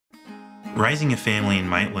Raising a family in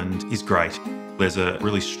Maitland is great. There's a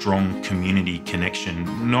really strong community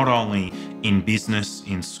connection, not only in business,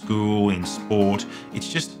 in school, in sport. It's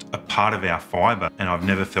just a part of our fibre, and I've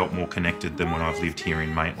never felt more connected than when I've lived here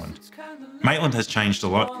in Maitland. Maitland has changed a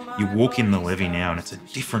lot. You walk in the levee now and it's a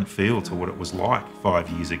different feel to what it was like 5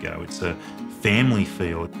 years ago. It's a family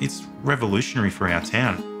feel. It's revolutionary for our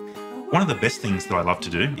town. One of the best things that I love to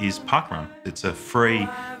do is Parkrun. It's a free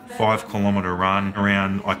 5-kilometre run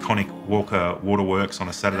around iconic Walker Waterworks on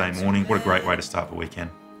a Saturday morning. What a great way to start the weekend.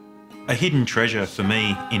 A hidden treasure for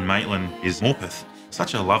me in Maitland is Morpeth.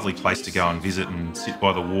 Such a lovely place to go and visit and sit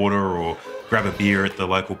by the water or grab a beer at the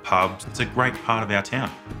local pub. It's a great part of our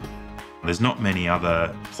town. There's not many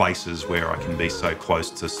other places where I can be so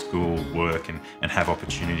close to school, work and have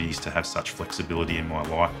opportunities to have such flexibility in my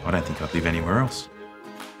life. I don't think I'd live anywhere else.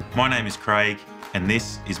 My name is Craig and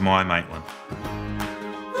this is my Maitland.